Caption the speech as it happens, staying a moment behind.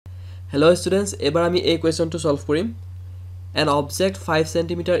Hello students, ebar ami a question to solve korim. An object 5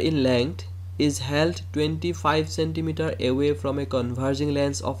 cm in length is held 25 cm away from a converging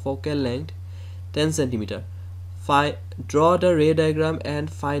lens of focal length 10 cm. Draw the ray diagram and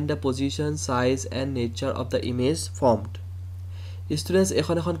find the position, size and nature of the image formed. Students,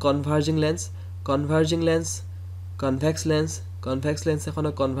 ekhon converging lens, convex lens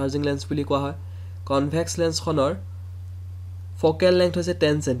ekhon converging lens buli koa hoy. Convex lens khonor focal length hoise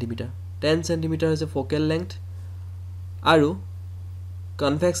 10 cm. 10 cm is a focal length aru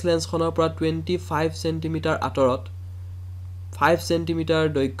convex lens khonor pora 25 cm atorot 5 cm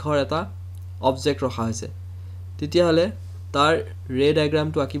doikhor eta object rakha hoise titia hole tar ray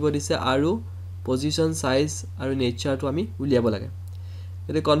diagram to akibo dise aru position, size aru nature to ami uliabo lage.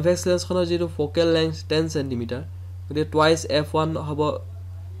 Ete convex lens khonor jeto focal length 10 cm ete twice f1 hobo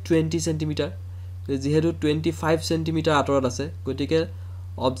 20 cm jehetu 25 cm atorot ase gotike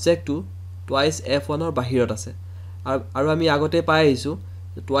object to twice f1 or bahirot ase aru ami agote pai aisu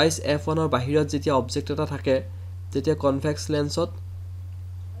twice f1 or bahirot jetia object eta thake jetia convex lens ot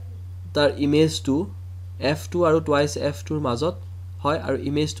tar image to f2 aru twice f2 r majot hoy aru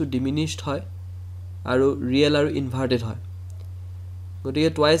image to diminished hoy aru real aru inverted hoy gotike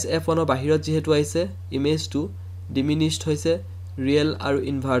twice f1 or bahirot jehetu aise image to diminished hoise real aru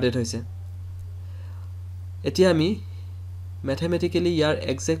inverted hoise. Etia ami mathematically yar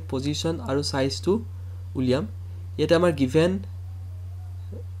exact position aru size to uliam. Yeta amar given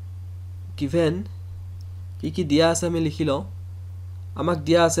ki dia ase ami likhilo amak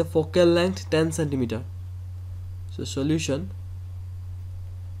dia ase focal length 10 cm. So solution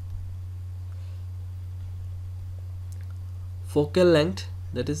focal length,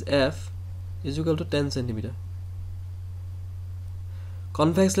 that is f, is equal to 10 cm.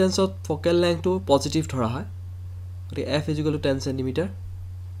 Convex lens of focal length to positive dhora hoy. F is equal to 10 cm.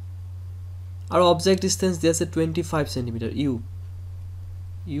 Our object distance there is 25 cm. U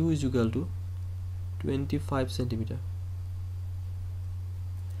is equal to 25 cm.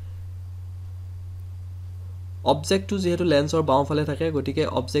 Object to jehetu lens or baum phale thake gotike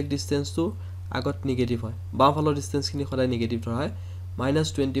object distance to agot negative hoy. Baum phalor distance kini khodai negative dhora hoy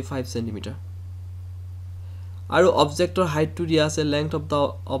minus 25 cm. Aru object or height to dia ase length of the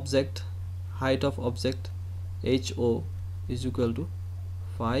object, height of object HO is equal to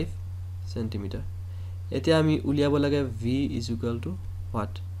 5 cm. Etia ami uliabo lage V is equal to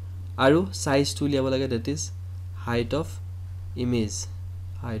what? Aru size to uliabo lage, that is height of image.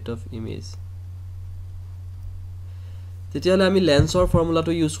 Tetia hole ami lens or formula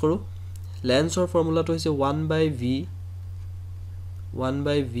to use koru. Lens or formula to is 1 by V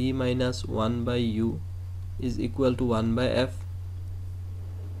minus 1 by U is equal to 1 by F.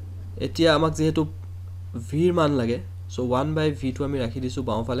 Etia amak jehetu V er मान लगे, so 1 by V to ami rakhi disu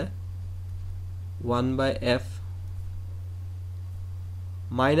baum phale 1 by F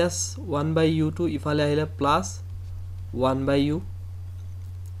minus 1 by U to ifale ahile plus 1 by U.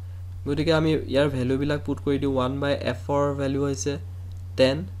 Gotike ami yar value bilak put kori diu 1 by F or value hoise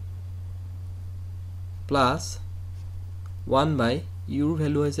 10 plus 1 by U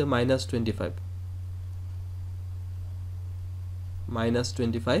value hoise minus 25.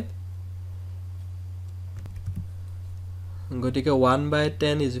 Gotike 1 by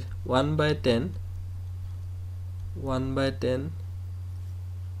 10 is 1 by 10 1 by 10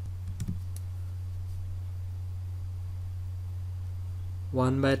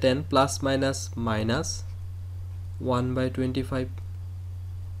 plus minus 1 by 25.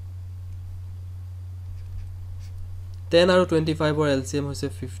 10 aru 25 or LCM hoise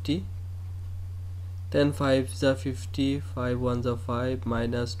 50. 10 5 is 50, 5 1 is 5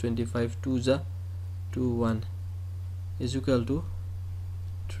 minus 25 2 is 2 1 is equal to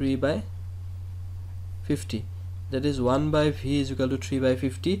 3 by 50. That is 1 by V is equal to 3 by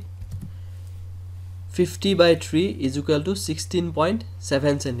 50. 50 by 3 is equal to 16.7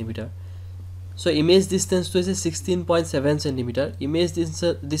 cm. So image distance to is 16.7 cm. Image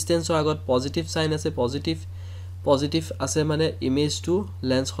distance or agot positive sign ase positive ase mane image to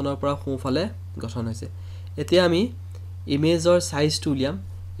lens khonor pora khu phale gothon hoise. Etia ami image or size to uliam.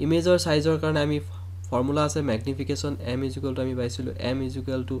 Image or size or karone ami formula ase magnification m is equal to ami paisilu m is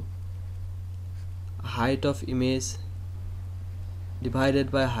equal to height of image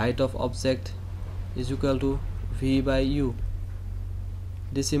divided by height of object is equal to V by U.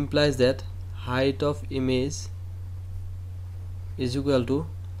 This implies that height of image is equal to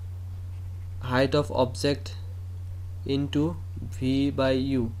height of object into V by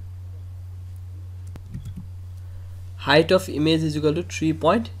U. Height of image is equal to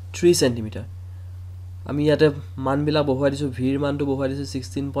 3.3 cm. আমি ইয়াতে মানবিলাক বহুৱাই দিছো v ৰ মানটো বহুৱাই দিছো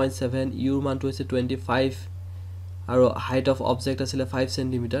 16.7 u ৰ মানটো হৈছে 25 আৰু height of object আছিলে 5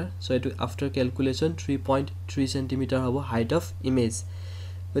 cm so এটো after calculation 3.3 cm হ'ব height of image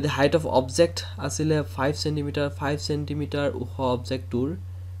with the height of object asile 5 cm উখ object tour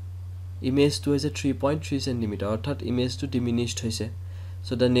image to is 3.3 cm অর্থাৎ image to diminished hoise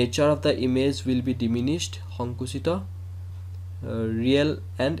so the nature of the image will be diminished সংকুচিত real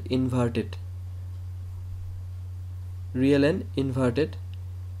and inverted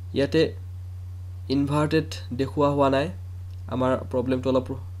yate inverted dekhua hua nai amar problem to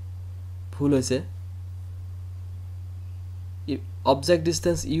olop bhul hoise object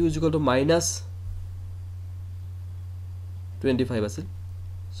distance u is equal to minus 25 asil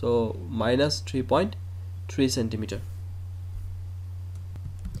so minus 3.3 cm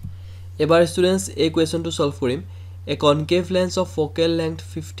ebar students a question to solve for him a concave lens of focal length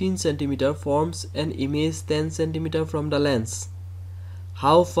 15 cm forms an image 10 cm from the lens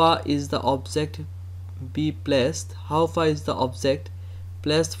how far is the object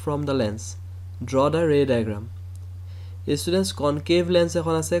placed from the lens draw the ray diagram students concave lens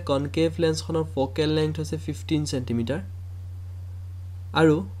ekhon ase concave lens khonor focal length hoise 15 cm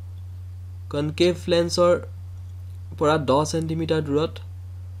aru concave lens or pora 10 cm durot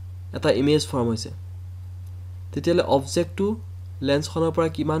eta image form hoise tetiale object to lens khonor pora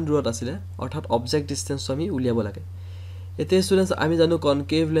kiman durot asile orthat object distance ami uliabo lage ete students ami janu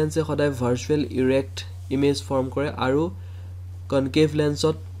concave lens e khoday virtual erect image form kore aru concave lens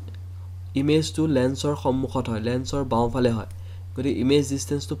ot image to lens or সম্মুখত হয় lens or বাও ফালে হয় গতি image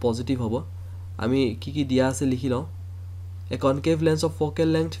distance to positive hobo ami ki dia ase likhi law a concave lens of focal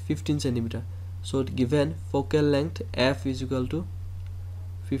length 15 cm so given focal length f is equal to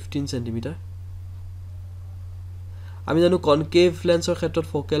 15 cm আমি জানো concave lens or ক্ষেত্ৰত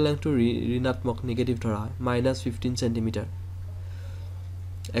focal length to ঋণাত্মক negative ধৰা হয় minus 15 cm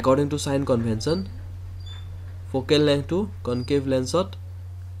according to sign convention focal length to concave lens ot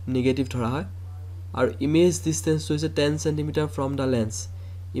negative dhara hoy aru image distance is 10 cm from the lens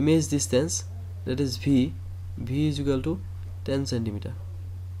image distance that is v is equal to 10 cm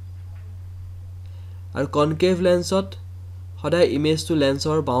aru concave lens ot hoday image to lens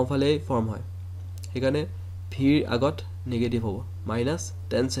or baw phale form hoy hekane v agot negative hobo minus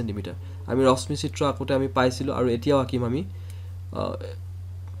 10 cm ami rosmi chitra akote ami paisilo aru etia akim ami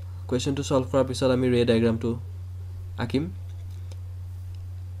question to solve kora pisot ami ray diagram to akim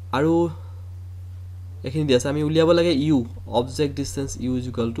aru ekhini diase ami uliabo lage u object distance u is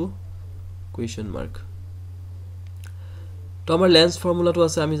equal to question mark to amar lens formula to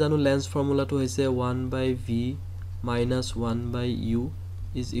ase ami janu lens formula to hoise 1 by v minus 1 by u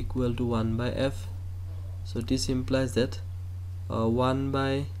is equal to 1 by f so this implies that 1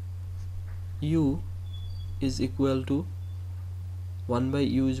 by u is equal to 1 by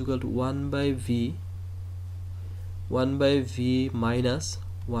u is equal to 1 by v minus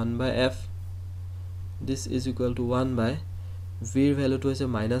 1 by f this is equal to 1 by v value to is a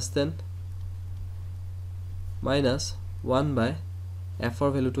minus 10 minus 1 by f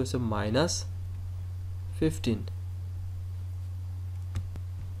or value to is a minus 15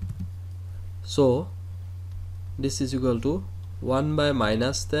 so this is equal to 1 by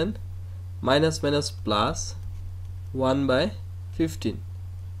minus 10 minus plus 1 by 15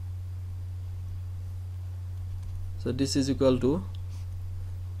 so this is equal to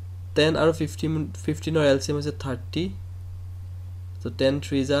 10 or 15 or LCM is 30 so 10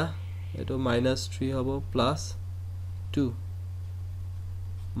 3s are eto minus 3 hobo plus 2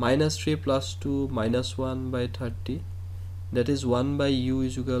 minus 3 plus 2 minus 1 by 30 that is 1 by u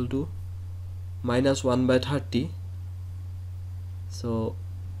is equal to minus 1 by 30 so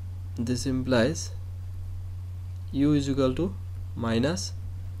this implies u is equal to minus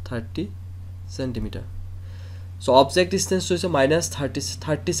 30 centimeter so object distance is minus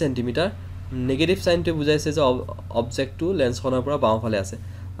 30 centimeter negative sign to bujaise je object to lens khonor pora baw phale ase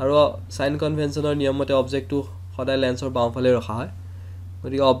aru sign convention or niyam mote object to khoday lens or baw phale rakha hoy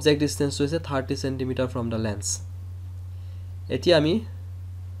goti object distance is 30 centimeter from the lens eti ami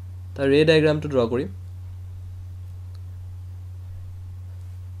ta ray diagram to draw korim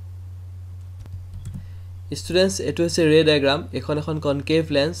students eto is a ray diagram ekhon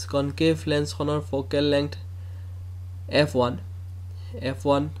concave lens khonor focal length f1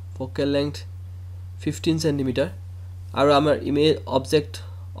 focal length 15 cm aru amar image object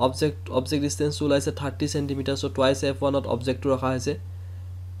distance ulaise 30 cm so twice f1 ot object to rakha hoise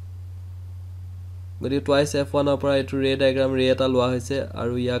godi twice f1 opora etu ray diagram ray eta lua hoise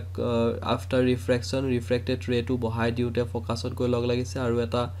aru yak after refraction refracted ray to bohai diute focus ot goi log lagise aru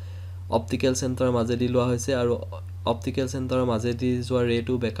eta optical চেণ্টাৰৰ মাজেদি লোৱা হৈছে আৰু optical চেণ্টাৰৰ মাজেদি যোৱা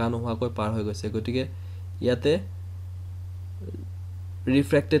ৰেটো বেকা নোহোৱাকৈ পাৰ হৈ গৈছে গতিকে ইয়াতে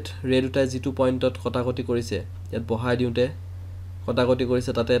ৰিফ্ৰেক্টেড ৰে দুটাই যিটো পইণ্টত কটাকটি কৰিছে ইয়াত বহাই দিওঁতে কটাকটি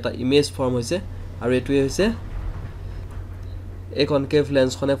কৰিছে তাতে এটা ইমেজ ফৰ্ম হৈছে আৰু এটোৱে হৈছে এই কনকেভ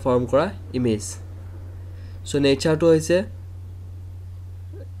লেন্সখনে ফৰ্ম কৰা ইমেজ সো নেচাৰটো হৈছে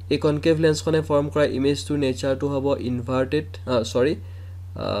এই কনকেভ লেন্সখনে ফৰ্ম কৰা ইমেজটোৰ নেচাৰটো হ'ব inverted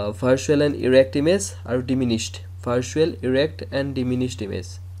virtual and erect image আৰু ডিমিনিশ্ড virtual erect and ডিমিনিশ্ড image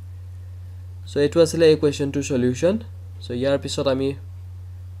so এইটো আছিলে এই কুৱেশ্যনটোৰ সলিউশ্যন সো ইয়াৰ পিছত আমি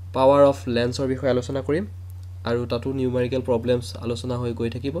পাৱাৰ অফ লেন্সৰ বিষয়ে আলোচনা কৰিম আৰু তাতো নিউমেৰিকেল প্ৰব্লেমছ আলোচনা হৈ গৈ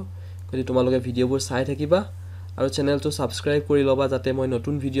থাকিব গতিকে তোমালোকে ভিডিঅ'বোৰ চাই থাকিবা আৰু চেনেলটো সাবস্ক্ৰাইব কৰি লবা যাতে মই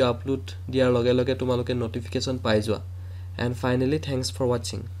নতুন ভিডিঅ' আপলোড দিয়াৰ লগে লগে তোমালোকে নটিফিকেশ্যন পাই যোৱা and finally Thanks for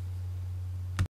watching